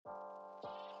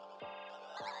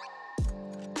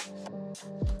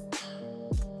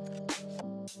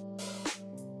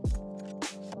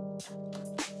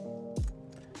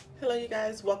Hello you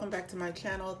guys, welcome back to my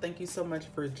channel. Thank you so much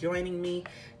for joining me.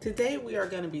 Today we are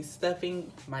going to be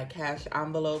stuffing my cash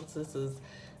envelopes. This is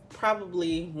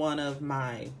probably one of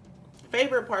my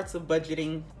favorite parts of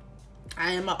budgeting.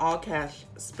 I am an all cash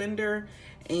spender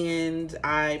and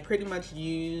I pretty much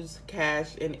use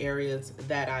cash in areas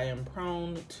that I am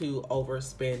prone to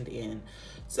overspend in.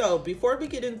 So before we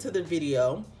get into the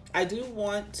video, I do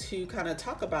want to kind of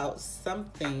talk about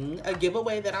something, a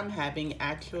giveaway that I'm having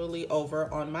actually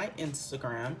over on my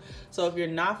Instagram. So if you're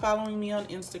not following me on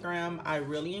Instagram, I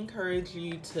really encourage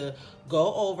you to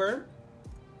go over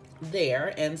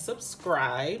there and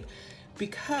subscribe,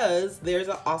 because there's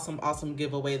an awesome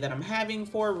giveaway that I'm having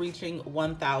for reaching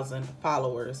 1,000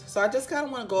 followers. So I just kind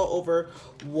of want to go over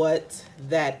what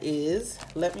that is.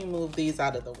 Let me move these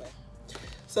out of the way.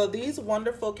 So these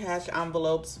wonderful cash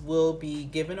envelopes will be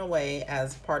given away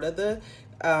as part of the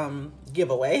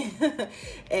giveaway.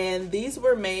 And these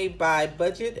were made by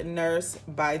Budget Nurse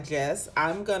by Jess.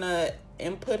 I'm gonna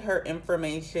input her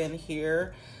information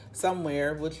here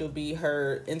somewhere, which will be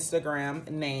her Instagram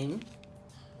name.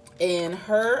 And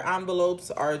her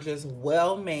envelopes are just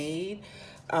well made.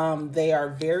 They are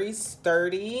very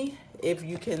sturdy. If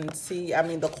you can see, I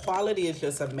mean, the quality is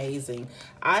just amazing.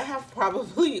 I have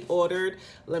probably ordered,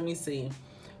 let me see,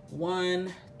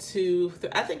 1, 2, 3,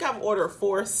 I think I've ordered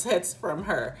 4 sets from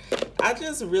her. I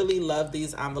just really love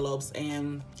these envelopes,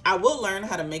 and I will learn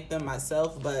how to make them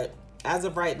myself, but as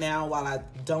of right now, while I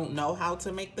don't know how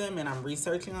to make them, and I'm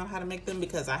researching on how to make them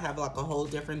because I have like a whole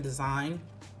different design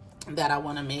that I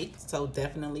want to make, so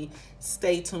definitely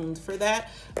stay tuned for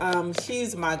that.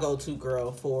 She's my go-to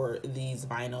girl for these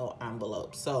vinyl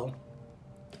envelopes, so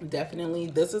definitely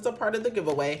this is a part of the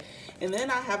giveaway. And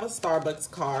then I have a Starbucks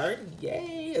card.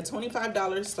 Yay, a $25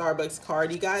 Starbucks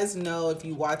card. You guys know, if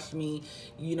you watch me,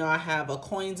 you know I have a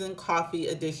coins and coffee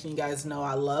edition. You guys know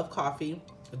I love coffee.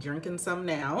 I'm drinking some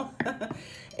now.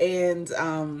 And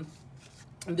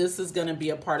this is going to be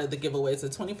a part of the giveaway. It's a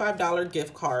 $25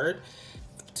 gift card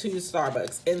to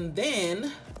Starbucks. And then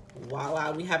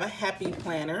voila, we have a happy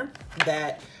planner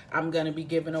that I'm going to be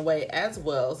giving away as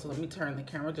well. So let me turn the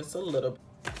camera just a little bit.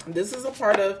 This is a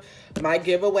part of my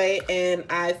giveaway, and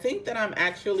I think that I'm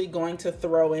actually going to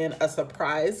throw in a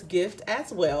surprise gift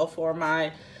as well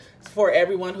for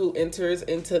everyone who enters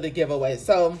into the giveaway.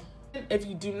 So if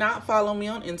you do not follow me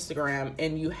on Instagram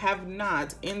and you have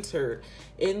not entered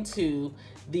into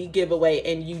the giveaway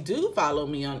and you do follow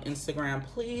me on Instagram,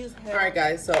 please. All right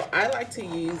guys, so I like to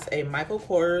use a Michael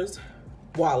Kors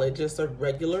wallet, just a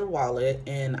regular wallet,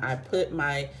 and I put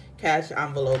my cash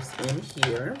envelopes in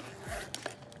here.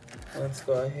 Let's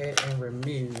go ahead and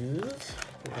remove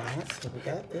that. So we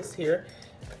got this here.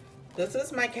 This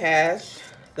is my cash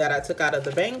that I took out of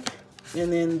the bank.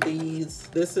 And then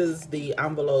this is the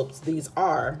envelopes. These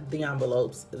are the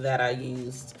envelopes that I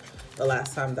used the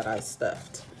last time that I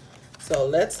stuffed. So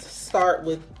let's start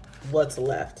with what's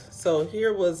left. So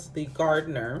here was the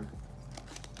gardener.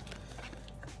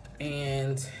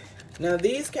 And now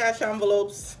these cash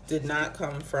envelopes did not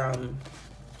come from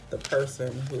the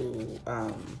person who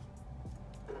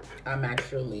I'm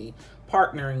actually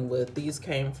partnering with. These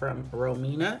came from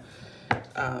Romina.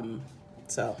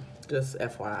 So just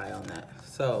FYI on that.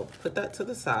 So put that to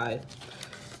the side.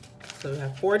 So we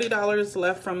have $40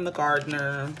 left from the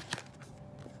gardener.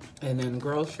 And then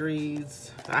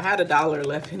groceries. I had $1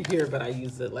 left in here, but I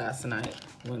used it last night.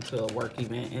 Went to a work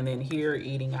event. And then here,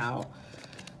 eating out.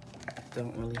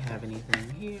 Don't really have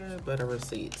anything here but a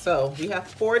receipt. So we have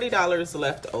 $40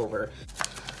 left over.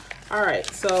 All right,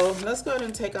 so let's go ahead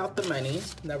and take out the money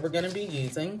that we're gonna be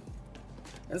using.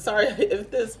 And sorry if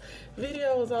this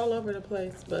video is all over the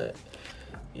place, but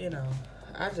you know,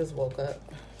 I just woke up,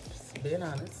 just being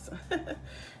honest.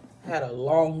 Had a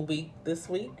long week this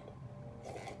week.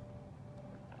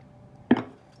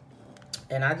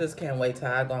 And I just can't wait till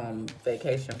I go on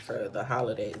vacation for the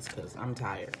holidays because I'm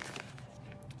tired.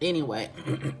 Anyway,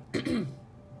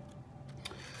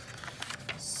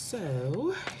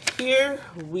 so here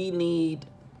we need,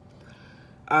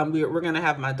 we're gonna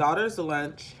have my daughter's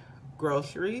lunch,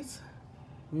 groceries,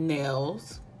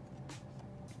 nails,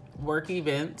 work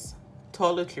events,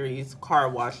 toiletries, car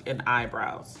wash, and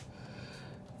eyebrows.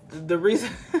 The reason,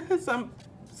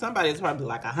 somebody's probably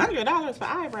like $100 for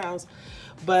eyebrows,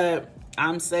 but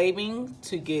I'm saving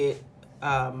to get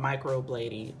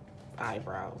microblading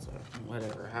eyebrows or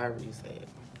whatever, however you say it.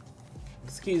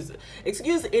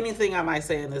 Excuse anything I might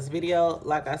say in this video.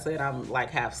 Like I said, I'm like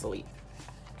half asleep.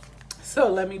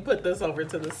 So let me put this over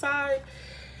to the side.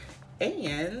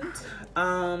 And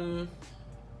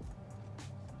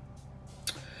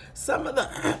some of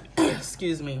the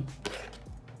excuse me,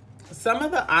 some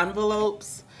of the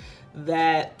envelopes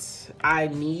that I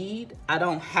need. I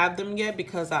don't have them yet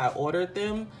because I ordered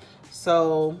them.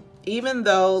 So even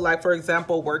though, like for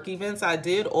example, work events, I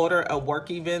did order a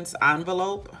work events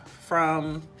envelope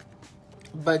from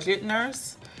Budget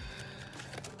Nurse,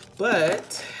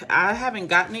 but I haven't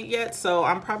gotten it yet, so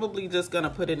I'm probably just gonna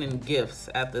put it in gifts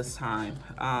at this time.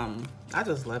 I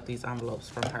just love these envelopes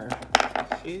from her.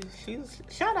 She's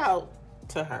shout out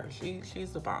to her.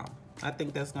 She's the bomb. I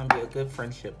think that's gonna be a good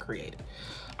friendship created.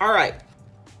 All right,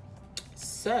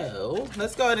 so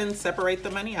let's go ahead and separate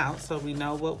the money out so we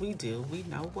know what we do. We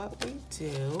know what we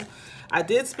do. I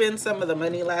did spend some of the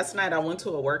money last night. I went to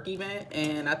a work event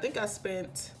and I think I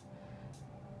spent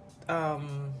 $8,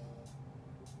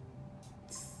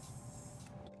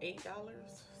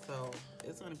 so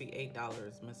it's gonna be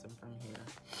 $8 missing from here.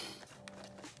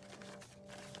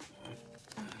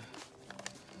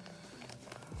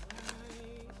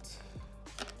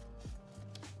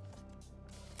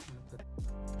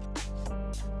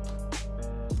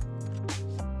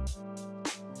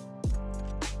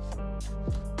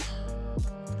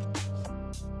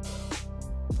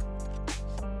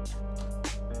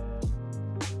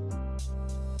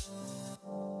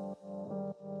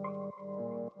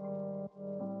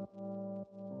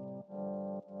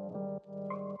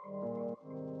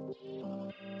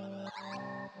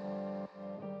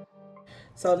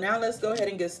 So now let's go ahead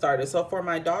and get started. So for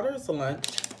my daughter's lunch,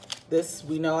 this,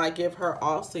 we know I give her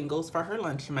all singles for her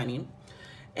lunch money.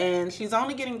 And she's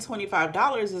only getting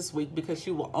 $25 this week because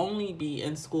she will only be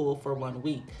in school for 1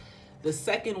 week. The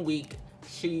second week,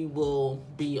 she will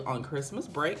be on Christmas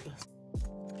break.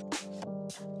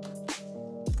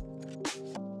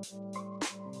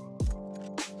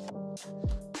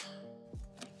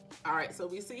 All right, so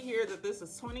we see here that this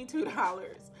is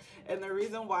 $22. And the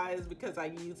reason why is because I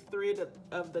used $3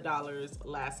 of the dollars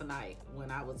last night when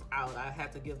I was out. I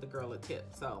had to give the girl a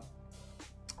tip. So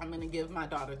I'm gonna give my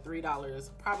daughter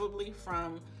 $3 probably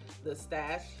from the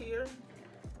stash here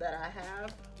that I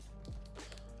have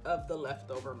of the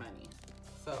leftover money.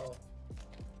 So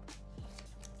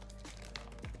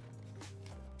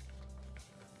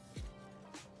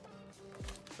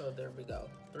there we go,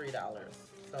 $3.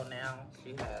 So now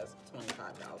she has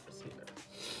 $25 here.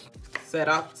 Set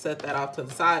that off to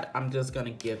the side. I'm just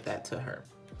gonna give that to her.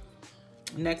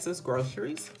 Next is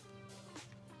groceries.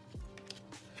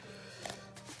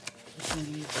 20,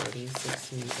 30,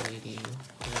 60, 80,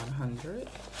 100,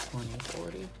 20,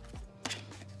 40,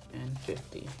 and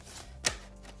 50.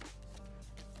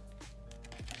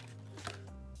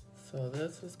 So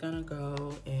this is gonna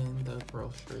go in the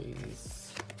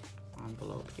groceries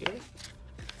envelope here.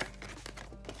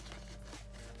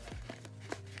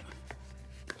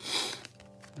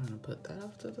 I'm gonna put that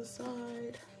off to the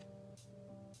side.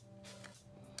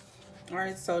 All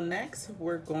right, so next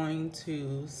we're going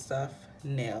to stuff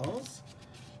nails.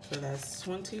 So that's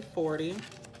 20, 40,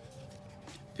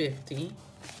 50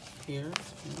 here,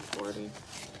 20, 40,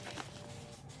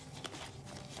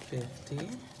 50.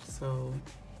 So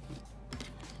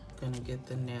gonna get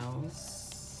the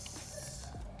nails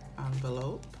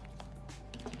envelope.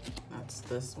 That's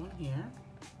this one here.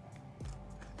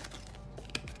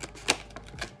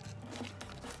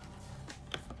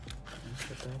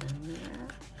 Put that in there,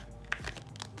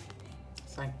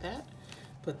 just like that.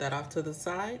 Put that off to the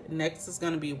side. Next is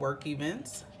going to be work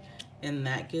events, and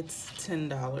that gets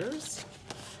 $10.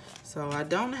 So I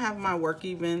don't have my work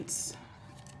events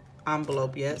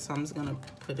envelope yet, so I'm just going to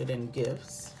put it in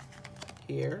gifts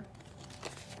here.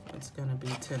 It's going to be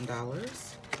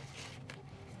 $10.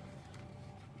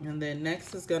 And then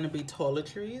next is going to be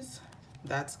toiletries.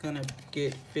 That's going to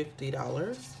get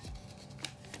 $50.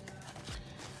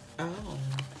 Oh,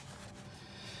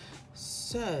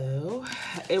 so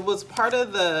it was part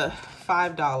of the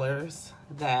 $5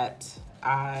 that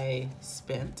I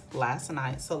spent last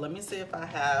night. So let me see if I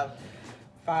have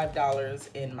 $5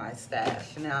 in my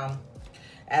stash. Now,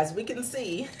 as we can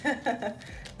see,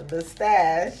 the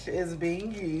stash is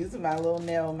being used, my little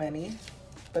nail money,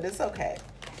 but it's okay.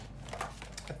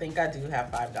 I think I do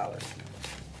have $5.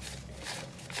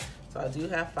 So I do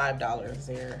have $5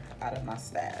 there out of my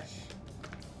stash.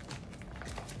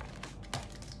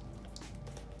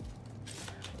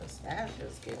 Stash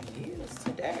is getting used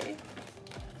today.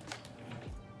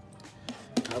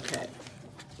 Okay.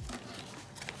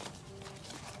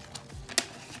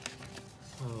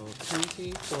 So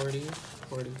 20, 40,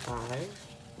 45,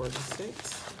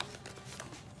 46,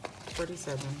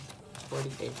 47,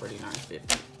 48, 49,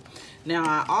 50. Now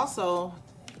I also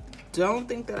don't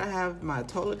think that I have my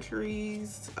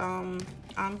toiletries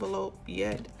envelope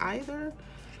yet either.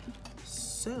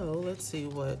 So let's see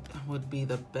what would be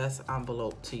the best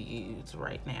envelope to use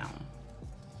right now.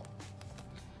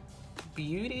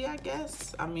 Beauty, I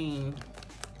guess. I mean,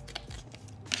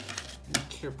 you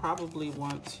should probably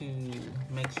want to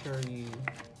make sure you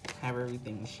have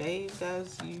everything shaved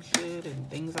as you should and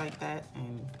things like that,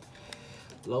 and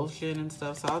lotion and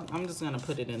stuff. So I'm just gonna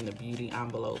put it in the beauty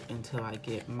envelope until I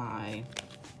get my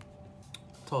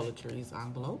toiletries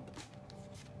envelope.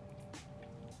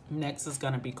 Next is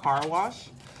gonna be car wash.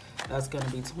 That's gonna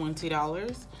be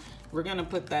 $20. We're gonna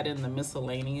put that in the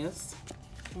miscellaneous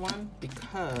one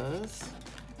because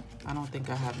I don't think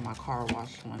I have my car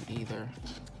wash one either.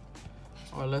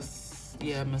 Or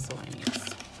yeah,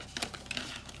 miscellaneous.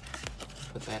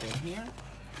 Put that in here.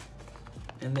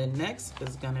 And then next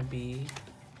is gonna be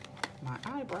my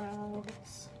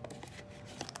eyebrows.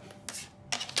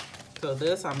 So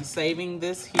this, I'm saving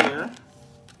this here.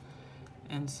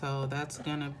 And so that's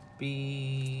gonna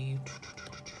be,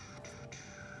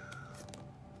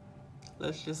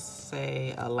 let's just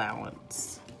say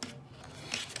allowance.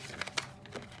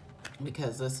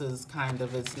 Because this is kind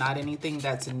of, it's not anything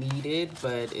that's needed,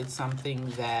 but it's something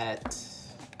that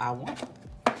I want.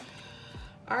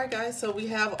 All right, guys, so we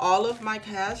have all of my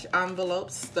cash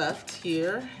envelopes stuffed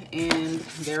here, and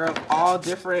they're of all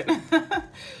different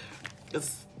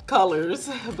colors,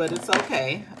 but it's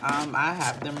okay. I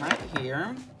have them right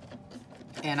here,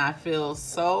 and I feel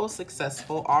so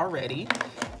successful already.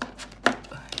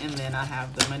 And then I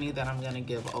have the money that I'm gonna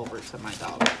give over to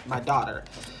my daughter.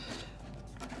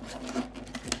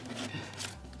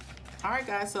 All right,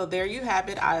 guys, so there you have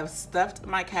it. I have stuffed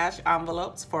my cash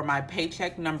envelopes for my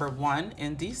paycheck number 1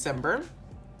 in December.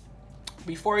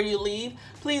 Before you leave,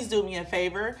 please do me a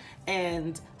favor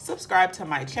and subscribe to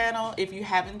my channel if you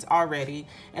haven't already,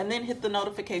 and then hit the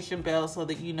notification bell so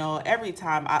that you know every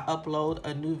time I upload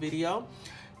a new video.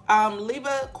 Leave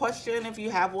a question if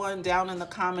you have one down in the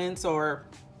comments, or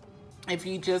if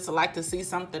you just like to see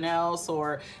something else,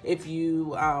 or if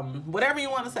you, whatever you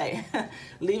want to say,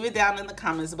 leave it down in the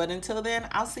comments. But until then,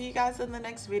 I'll see you guys in the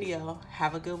next video.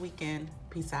 Have a good weekend.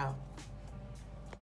 Peace out.